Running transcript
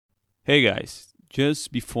Hey guys,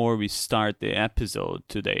 just before we start the episode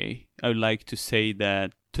today, I would like to say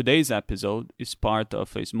that today's episode is part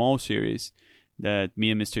of a small series that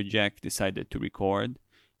me and Mr. Jack decided to record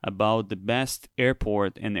about the best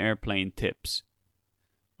airport and airplane tips.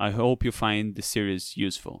 I hope you find the series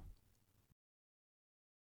useful.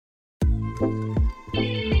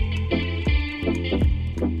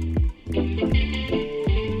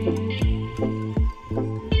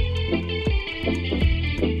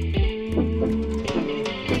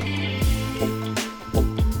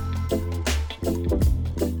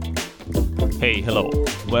 Hey, hello.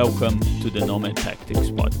 Welcome to the Nomad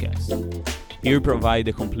Tactics podcast. Here we provide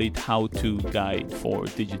a complete how-to guide for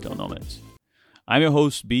digital nomads. I'm your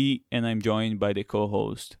host B, and I'm joined by the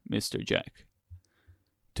co-host Mr. Jack.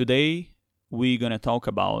 Today, we're going to talk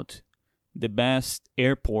about the best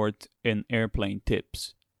airport and airplane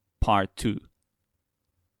tips, part 2.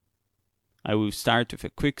 I will start with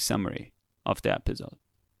a quick summary of the episode.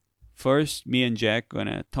 First, me and Jack are going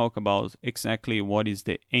to talk about exactly what is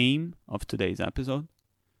the aim of today's episode.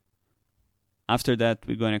 After that,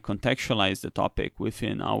 we're going to contextualize the topic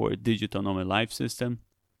within our digital nomad life system.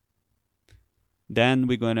 Then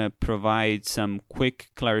we're going to provide some quick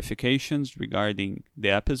clarifications regarding the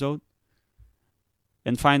episode.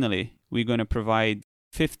 And finally, we're going to provide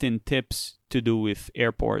 15 tips to do with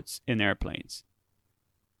airports and airplanes.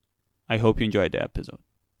 I hope you enjoyed the episode.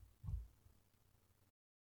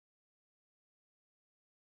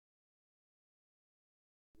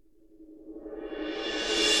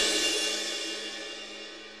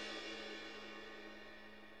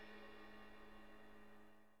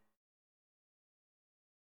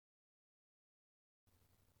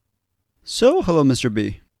 So, hello, Mr.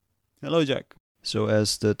 B. Hello, Jack. So,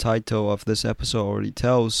 as the title of this episode already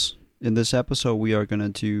tells, in this episode, we are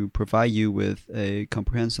going to provide you with a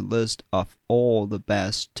comprehensive list of all the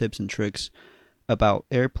best tips and tricks about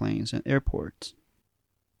airplanes and airports.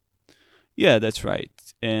 Yeah, that's right.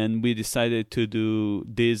 And we decided to do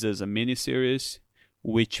this as a mini-series,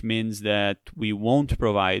 which means that we won't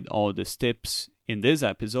provide all these tips in this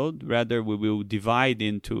episode. Rather, we will divide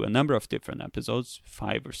into a number of different episodes,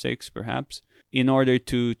 5 or 6 perhaps, in order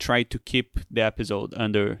to try to keep the episode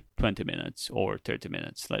under 20 minutes or 30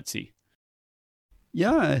 minutes. Let's see.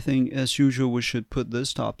 Yeah, I think as usual, we should put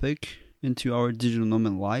this topic into our digital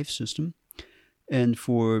nomad life system. And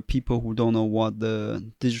for people who don't know what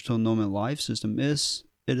the digital nomad life system is,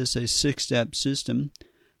 it is a 6-step system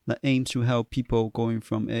that aims to help people going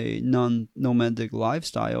from a non-nomadic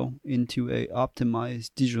lifestyle into a optimized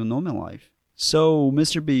digital nomad life. So,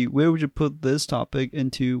 Mr. B, where would you put this topic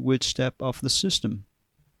into which step of the system?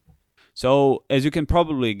 So, as you can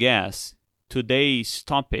probably guess, today's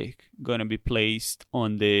topic going to be placed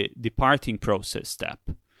on the departing process step.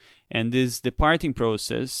 And this departing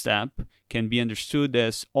process step can be understood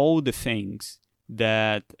as all the things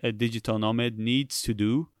that a digital nomad needs to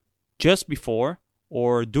do just before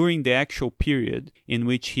or during the actual period in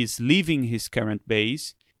which he's leaving his current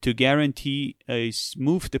base to guarantee a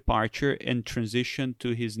smooth departure and transition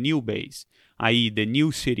to his new base, i.e. the new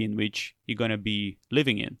city in which he's going to be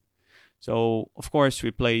living in. So, of course,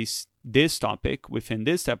 we place this topic within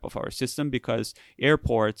this step of our system because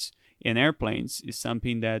airports and airplanes is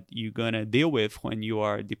something that you're going to deal with when you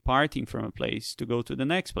are departing from a place to go to the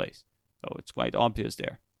next place. So it's quite obvious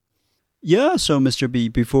there. Yeah, so Mr. B,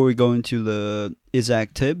 before we go into the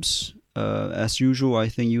exact tips, as usual, I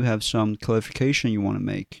think you have some clarification you want to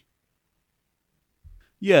make.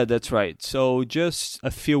 Yeah, that's right. So just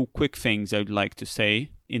a few quick things I'd like to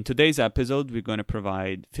say. In today's episode, we're going to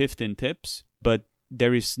provide 15 tips, but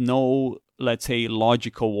there is no, let's say,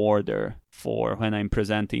 logical order for when I'm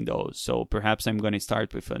presenting those. So perhaps I'm going to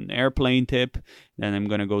start with an airplane tip, then I'm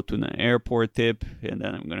going to go to an airport tip, and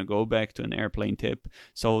then I'm going to go back to an airplane tip.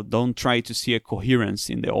 So don't try to see a coherence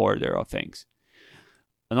in the order of things.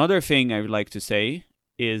 Another thing I would like to say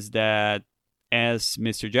is that, as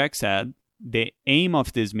Mr. Jack said, the aim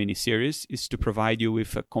of this mini-series is to provide you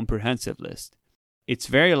with a comprehensive list. It's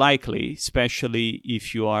very likely, especially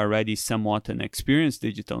if you are already somewhat an experienced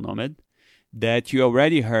digital nomad, that you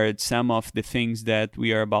already heard some of the things that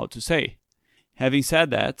we are about to say. Having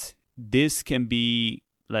said that, this can be,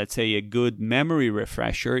 let's say, a good memory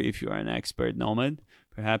refresher if you are an expert nomad.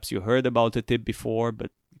 Perhaps you heard about a tip before,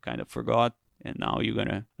 but you kind of forgot, and now you're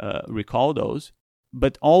going to recall those.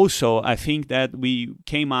 But also, I think that we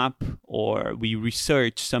came up or we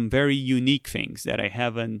researched some very unique things that I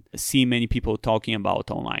haven't seen many people talking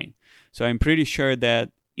about online. So I'm pretty sure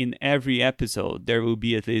that in every episode, there will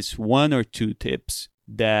be at least 1 or 2 tips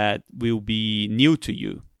that will be new to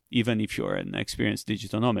you, even if you're an experienced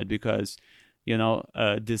digital nomad, because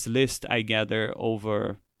this list I gather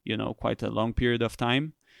over, quite a long period of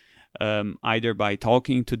time, either by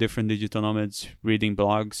talking to different digital nomads, reading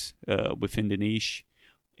blogs within the niche.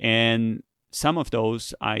 And some of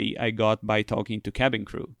those I got by talking to cabin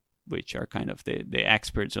crew, which are kind of the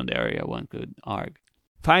experts on the area, one could argue.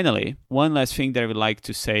 Finally, one last thing that I would like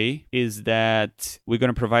to say is that we're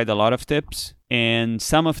going to provide a lot of tips, and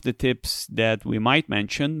some of the tips that we might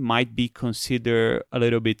mention might be considered a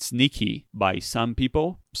little bit sneaky by some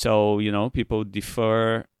people. So, people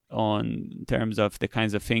differ on terms of the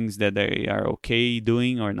kinds of things that they are okay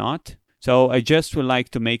doing or not. So I just would like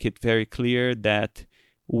to make it very clear that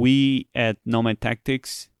we at Nomad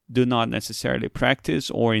Tactics do not necessarily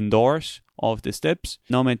practice or endorse all of the steps.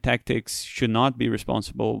 Nomad Tactics should not be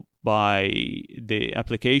responsible by the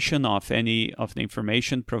application of any of the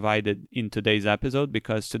information provided in today's episode,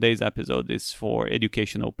 because today's episode is for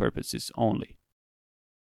educational purposes only.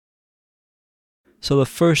 So the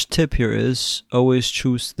first tip here is always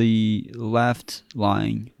choose the left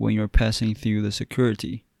line when you're passing through the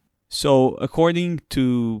security. So according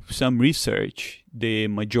to some research, the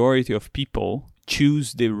majority of people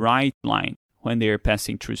choose the right line when they are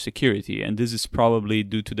passing through security. And this is probably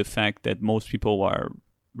due to the fact that most people are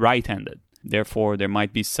right-handed. Therefore, there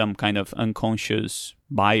might be some kind of unconscious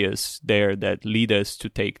bias there that lead us to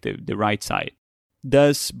take the right side.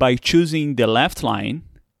 Thus, by choosing the left line,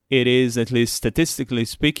 it is, at least statistically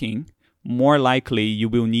speaking, more likely you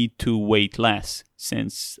will need to wait less,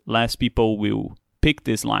 since less people will pick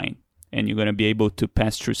this line and you're going to be able to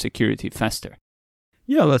pass through security faster.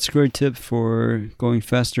 Yeah, that's a great tip for going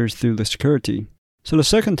faster through the security. So the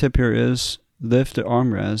second tip here is lift the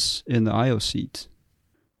armrest in the aisle seat.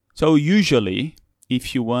 So usually,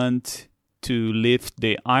 if you want to lift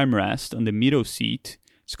the armrest on the middle seat,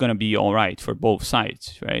 it's going to be all right for both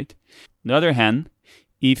sides, right? On the other hand,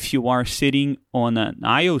 if you are sitting on an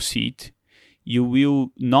aisle seat, you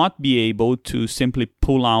will not be able to simply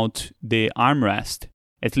pull out the armrest,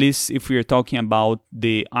 at least if we are talking about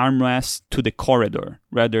the armrest to the corridor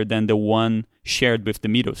rather than the one shared with the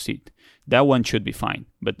middle seat. That one should be fine,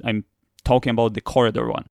 but I'm talking about the corridor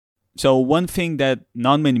one. So one thing that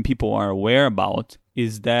not many people are aware about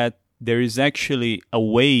is that there is actually a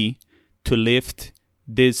way to lift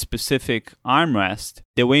this specific armrest.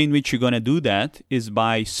 The way in which you're going to do that is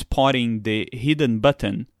by spotting the hidden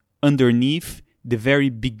button underneath the very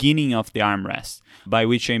beginning of the armrest, by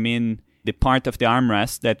which I mean the part of the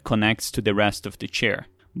armrest that connects to the rest of the chair.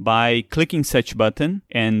 By clicking such button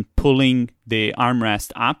and pulling the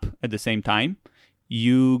armrest up at the same time,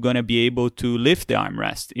 you're going to be able to lift the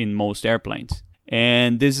armrest in most airplanes.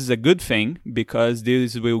 And this is a good thing because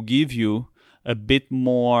this will give you a bit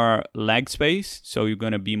more leg space, so you're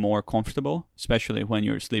going to be more comfortable, especially when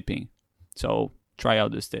you're sleeping. So try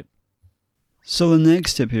out this tip. So the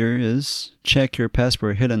next tip here is check your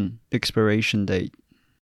passport hidden expiration date.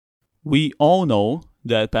 We all know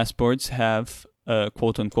that passports have a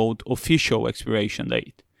quote-unquote official expiration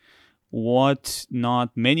date. What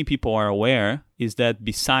not many people are aware is that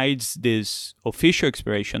besides this official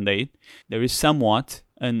expiration date, there is somewhat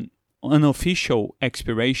an unofficial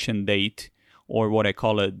expiration date, or what I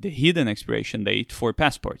call the hidden expiration date for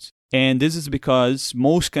passports. And this is because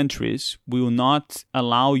most countries will not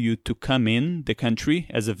allow you to come in the country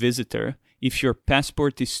as a visitor if your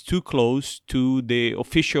passport is too close to the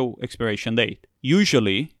official expiration date.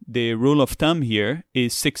 Usually, the rule of thumb here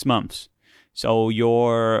is 6 months. So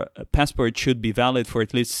your passport should be valid for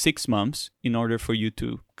at least 6 months in order for you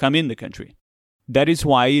to come in the country. That is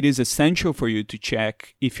why it is essential for you to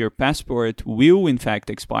check if your passport will in fact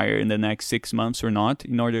expire in the next 6 months or not,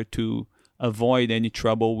 in order to avoid any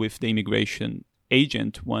trouble with the immigration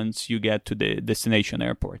agent once you get to the destination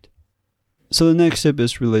airport. So the next tip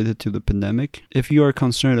is related to the pandemic. If you are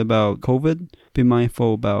concerned about COVID, be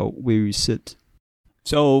mindful about where you sit.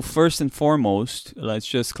 So first and foremost, let's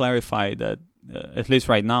just clarify that at least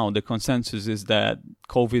right now, the consensus is that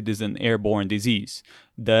COVID is an airborne disease.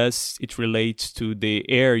 Thus, it relates to the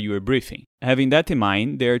air you are breathing. Having that in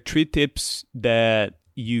mind, there are 3 tips that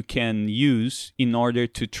you can use in order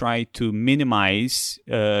to try to minimize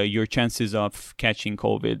your chances of catching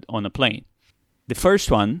COVID on a plane. The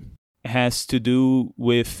first one has to do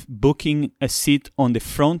with booking a seat on the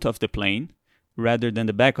front of the plane rather than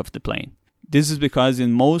the back of the plane. This is because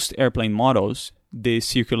in most airplane models, the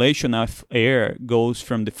circulation of air goes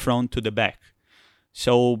from the front to the back.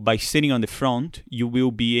 So by sitting on the front, you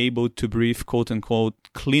will be able to breathe quote-unquote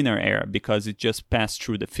cleaner air because it just passed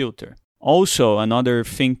through the filter. Also, another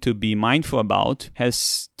thing to be mindful about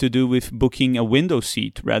has to do with booking a window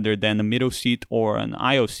seat rather than a middle seat or an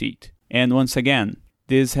aisle seat. And once again,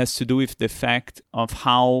 This has to do with the fact of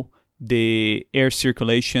how the air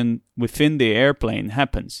circulation within the airplane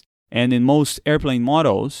happens. And in most airplane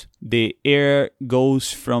models, the air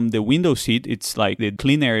goes from the window seat. It's like the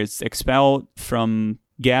clean air is expelled from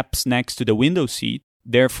gaps next to the window seat.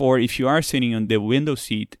 Therefore, if you are sitting on the window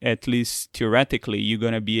seat, at least theoretically, you're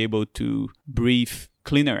going to be able to breathe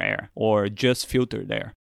cleaner air or just filtered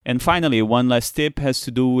air. And finally, one last tip has to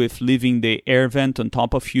do with leaving the air vent on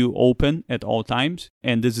top of you open at all times.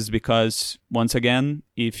 And this is because, once again,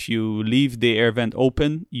 if you leave the air vent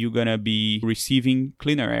open, you're going to be receiving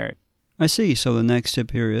cleaner air. I see. So the next tip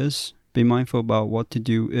here is be mindful about what to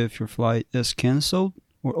do if your flight is canceled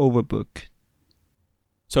or overbooked.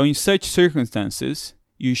 So in such circumstances,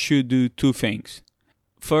 you should do two things.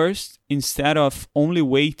 First, instead of only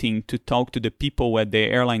waiting to talk to the people at the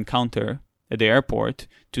airline counter at the airport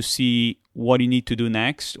to see what you need to do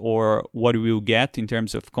next or what you will get in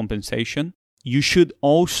terms of compensation, you should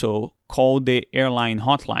also call the airline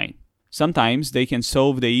hotline. Sometimes they can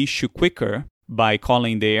solve the issue quicker by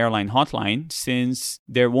calling the airline hotline, since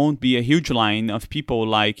there won't be a huge line of people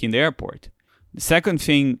like in the airport. The second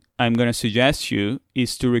thing I'm going to suggest you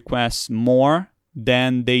is to request more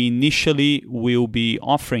than they initially will be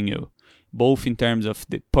offering you, both in terms of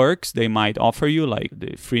the perks they might offer you, like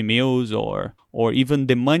the free meals or even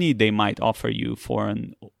the money they might offer you for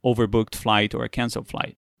an overbooked flight or a canceled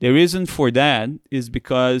flight. The reason for that is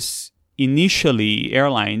because initially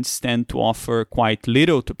airlines tend to offer quite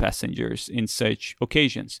little to passengers in such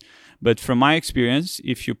occasions. But from my experience,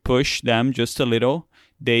 if you push them just a little,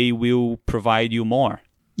 they will provide you more.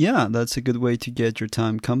 Yeah, that's a good way to get your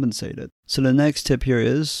time compensated. So the next tip here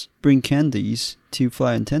is bring candies to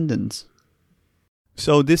flight attendants.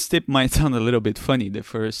 So this tip might sound a little bit funny the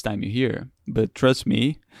first time you hear, but trust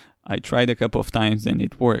me, I tried a couple of times and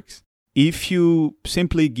it works. If you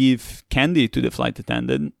simply give candy to the flight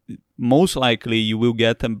attendant, most likely you will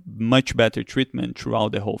get a much better treatment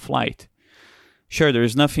throughout the whole flight. Sure, there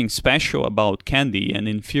is nothing special about candy, and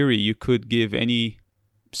in theory you could give any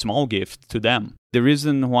small gift to them. The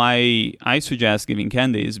reason why I suggest giving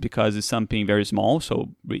candy is because it's something very small,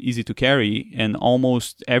 so easy to carry, and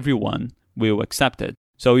almost everyone will accept it.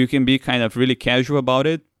 So you can be kind of really casual about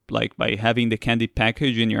it, like by having the candy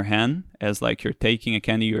package in your hand, as like you're taking a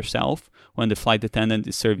candy yourself when the flight attendant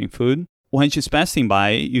is serving food. When she's passing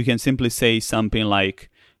by, you can simply say something like,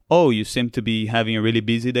 "Oh, you seem to be having a really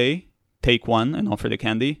busy day. Take one," and offer the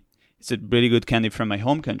candy. "It's a really good candy from my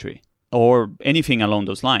home country," or anything along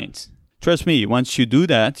those lines. Trust me, once you do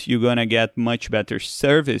that, you're going to get much better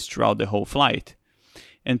service throughout the whole flight.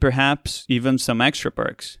 And perhaps even some extra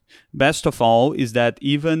perks. Best of all is that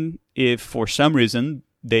even if for some reason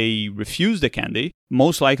they refuse the candy,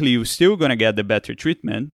 most likely you're still going to get the better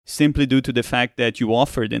treatment simply due to the fact that you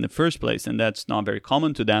offered in the first place. And that's not very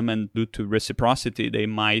common to them. And due to reciprocity, they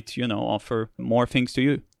might, offer more things to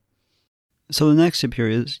you. So the next tip here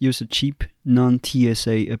is use a cheap,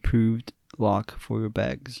 non-TSA approved lock for your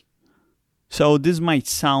bags. So this might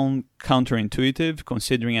sound counterintuitive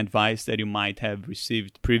considering advice that you might have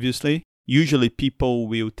received previously. Usually people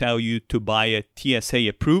will tell you to buy a TSA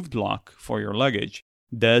approved lock for your luggage.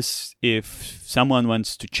 Thus, if someone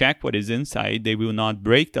wants to check what is inside, they will not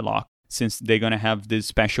break the lock since they're going to have this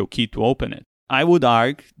special key to open it. I would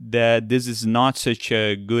argue that this is not such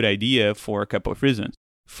a good idea for a couple of reasons.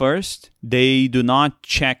 First, they do not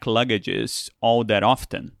check luggages all that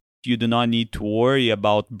often. You do not need to worry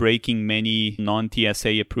about breaking many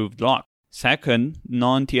non-TSA approved locks. Second,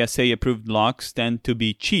 non-TSA approved locks tend to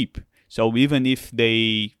be cheap. So even if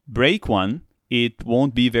they break one, it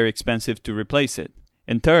won't be very expensive to replace it.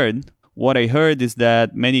 And third, what I heard is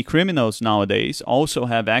that many criminals nowadays also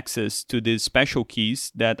have access to these special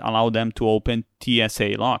keys that allow them to open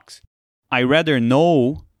TSA locks. I rather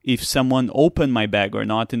know if someone opened my bag or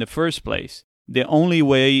not in the first place. The only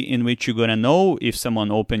way in which you're going to know if someone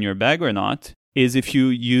opened your bag or not is if you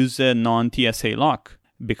use a non-TSA lock,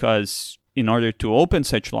 because in order to open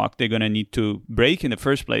such lock, they're going to need to break in the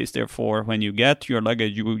first place. Therefore, when you get your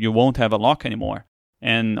luggage, you won't have a lock anymore.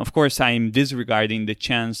 And of course, I'm disregarding the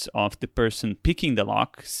chance of the person picking the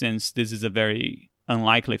lock, since this is a very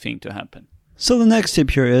unlikely thing to happen. So the next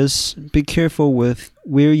tip here is be careful with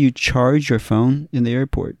where you charge your phone in the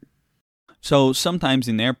airport. So sometimes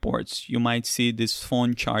in airports, you might see these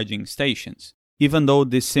phone charging stations. Even though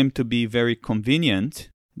this seemed to be very convenient,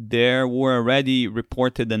 there were already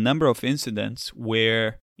reported a number of incidents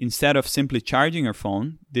where instead of simply charging your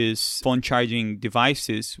phone, these phone charging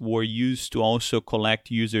devices were used to also collect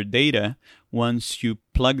user data once you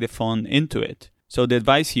plug the phone into it. So the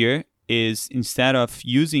advice here is instead of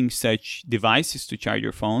using such devices to charge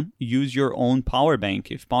your phone, use your own power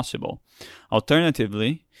bank if possible.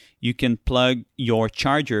 Alternatively, you can plug your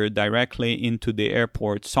charger directly into the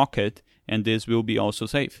airport socket, and this will be also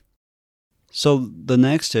safe. So the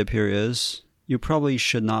next tip here is you probably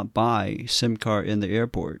should not buy SIM card in the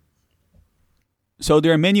airport. So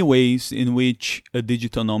there are many ways in which a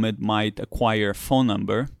digital nomad might acquire a phone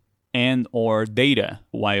number and or data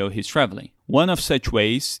while he's traveling. One of such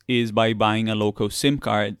ways is by buying a local SIM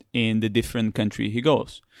card in the different country he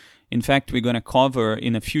goes. In fact, we're going to cover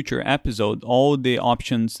in a future episode all the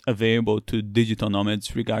options available to digital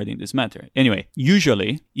nomads regarding this matter. Anyway,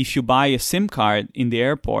 usually, if you buy a SIM card in the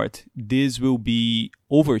airport, this will be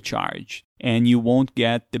overcharged and you won't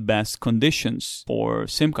get the best conditions for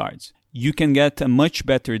SIM cards. You can get a much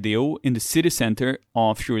better deal in the city center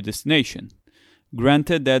of your destination.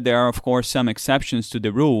 Granted that there are, of course, some exceptions to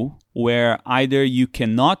the rule where either you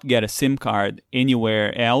cannot get a SIM card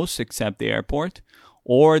anywhere else except the airport,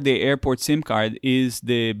 or the airport SIM card is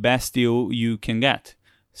the best deal you can get.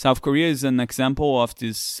 South Korea is an example of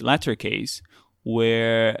this latter case,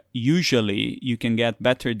 where usually you can get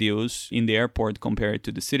better deals in the airport compared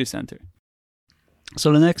to the city center.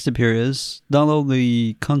 So the next tip here is download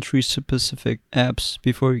the country-specific apps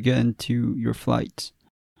before you get into your flight.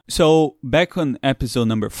 So back on episode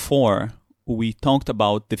number 4, we talked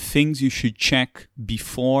about the things you should check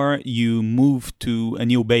before you move to a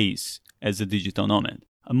new base as a digital nomad.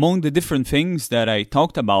 Among the different things that I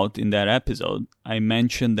talked about in that episode, I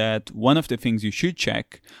mentioned that one of the things you should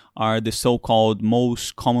check are the so-called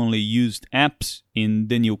most commonly used apps in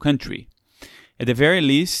the new country. At the very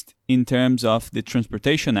least, in terms of the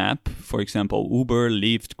transportation app, for example, Uber,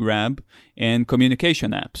 Lyft, Grab, and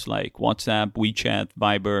communication apps like WhatsApp, WeChat,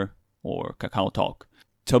 Viber, or KakaoTalk.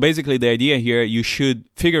 So basically the idea here, you should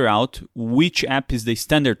figure out which app is the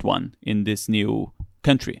standard one in this new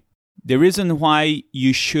country. The reason why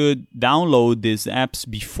you should download these apps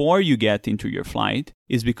before you get into your flight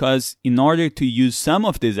is because in order to use some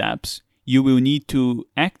of these apps, you will need to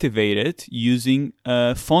activate it using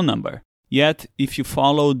a phone number. Yet, if you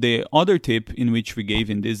follow the other tip in which we gave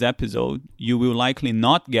in this episode, you will likely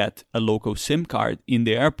not get a local SIM card in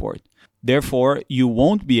the airport. Therefore, you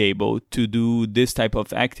won't be able to do this type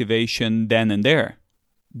of activation then and there.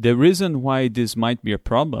 The reason why this might be a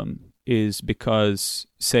problem is because,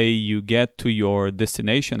 say, you get to your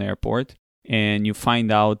destination airport and you find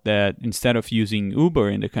out that instead of using Uber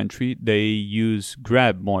in the country, they use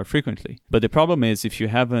Grab more frequently. But the problem is if you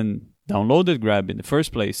haven't downloaded Grab in the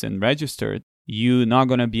first place and registered, you're not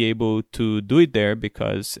going to be able to do it there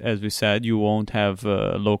because, as we said, you won't have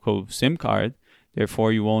a local SIM card.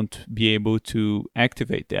 Therefore, you won't be able to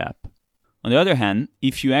activate the app. On the other hand,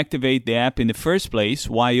 if you activate the app in the first place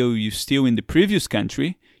while you're still in the previous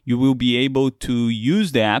country, you will be able to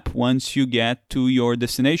use the app once you get to your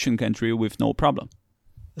destination country with no problem.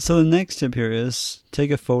 So the next tip here is take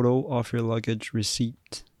a photo of your luggage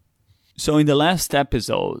receipt. So in the last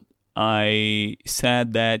episode, I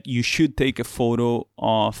said that you should take a photo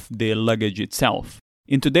of the luggage itself.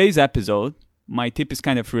 In today's episode, my tip is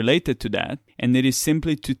kind of related to that, and it is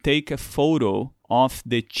simply to take a photo of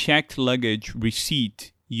the checked luggage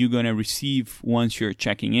receipt you're going to receive once you're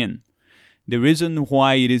checking in. The reason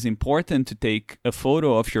why it is important to take a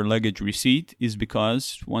photo of your luggage receipt is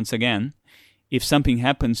because, once again, if something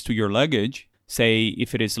happens to your luggage, say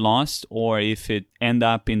if it is lost or if it ends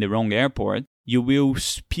up in the wrong airport, you will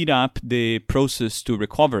speed up the process to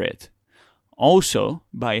recover it. Also,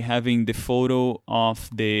 by having the photo of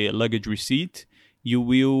the luggage receipt, you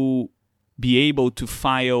will be able to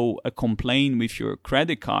file a complaint with your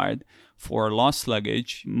credit card for lost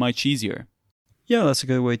luggage much easier. Yeah, that's a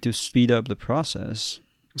good way to speed up the process.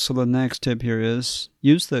 So the next tip here is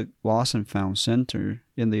use the Lost and Found Center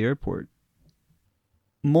in the airport.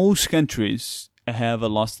 Most countries have a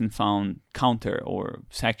Lost and Found counter or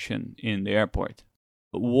section in the airport.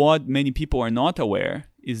 What many people are not aware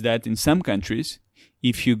is that in some countries,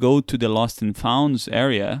 if you go to the Lost and Founds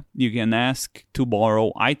area, you can ask to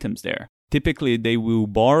borrow items there. Typically, they will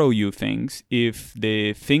borrow you things if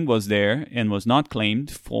the thing was there and was not claimed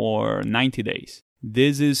for 90 days.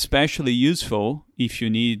 This is especially useful if you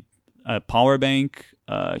need a power bank,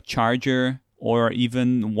 a charger, or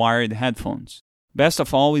even wired headphones. Best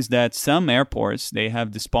of all is that some airports, they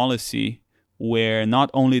have this policy where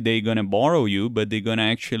not only they're going to borrow you, but they're going to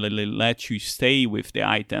actually let you stay with the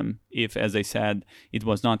item if, as I said, it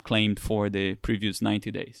was not claimed for the previous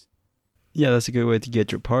 90 days. Yeah, that's a good way to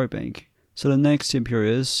get your power bank. So the next tip here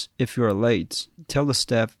is, if you are late, tell the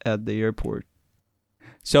staff at the airport.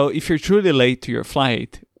 So if you're truly late to your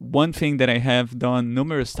flight, one thing that I have done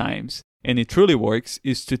numerous times, and it truly works,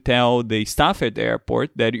 is to tell the staff at the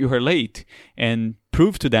airport that you are late and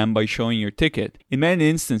prove to them by showing your ticket. In many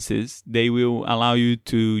instances, they will allow you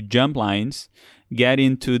to jump lines, get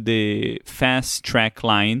into the fast track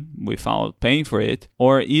line without paying for it,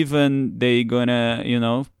 or even they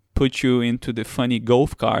gonna, put you into the funny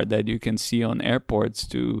golf cart that you can see on airports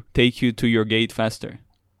to take you to your gate faster.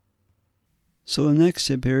 So the next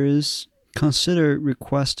tip here is consider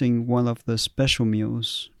requesting one of the special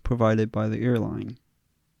meals provided by the airline.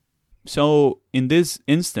 So in this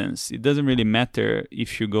instance, it doesn't really matter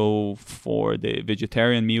if you go for the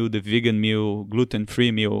vegetarian meal, the vegan meal,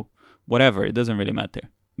 gluten-free meal, whatever, it doesn't really matter.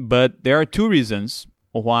 But there are two reasons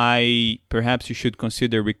why perhaps you should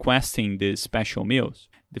consider requesting these special meals.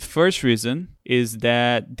 The first reason is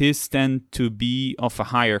that these tend to be of a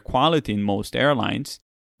higher quality in most airlines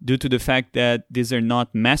due to the fact that these are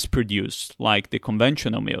not mass-produced like the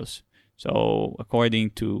conventional meals. So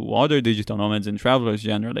according to other digital nomads and travelers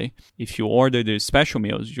generally, if you order the special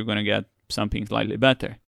meals, you're going to get something slightly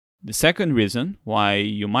better. The second reason why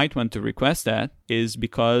you might want to request that is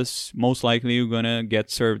because most likely you're going to get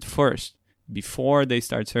served first. Before they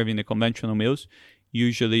start serving the conventional meals,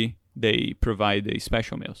 usually they provide the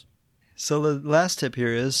special meals. So the last tip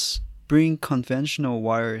here is bring conventional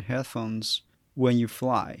wired headphones when you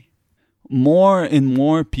fly. More and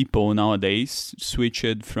more people nowadays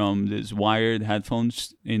switched from these wired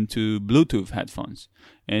headphones into Bluetooth headphones.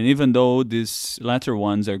 And even though these latter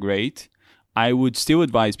ones are great, I would still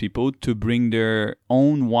advise people to bring their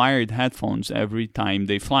own wired headphones every time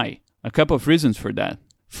they fly. A couple of reasons for that.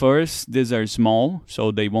 First, these are small,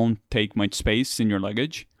 so they won't take much space in your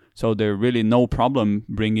luggage. So there's really no problem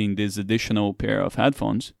bringing this additional pair of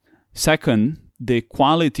headphones. Second, the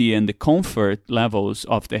quality and the comfort levels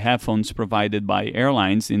of the headphones provided by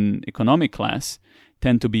airlines in economic class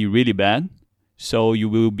tend to be really bad. So you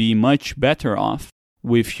will be much better off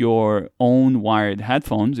with your own wired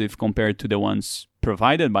headphones if compared to the ones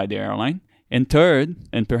provided by the airline. And third,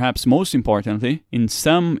 and perhaps most importantly, in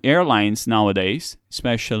some airlines nowadays,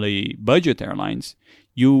 especially budget airlines,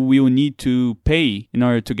 you will need to pay in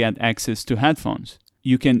order to get access to headphones.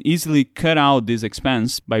 You can easily cut out this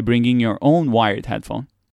expense by bringing your own wired headphone.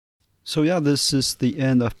 So yeah, this is the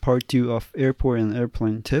end of part 2 of airport and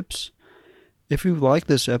airplane tips. If you like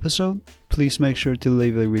this episode, please make sure to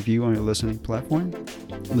leave a review on your listening platform.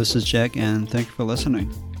 This is Jack, and thank you for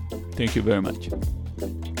listening. Thank you very much.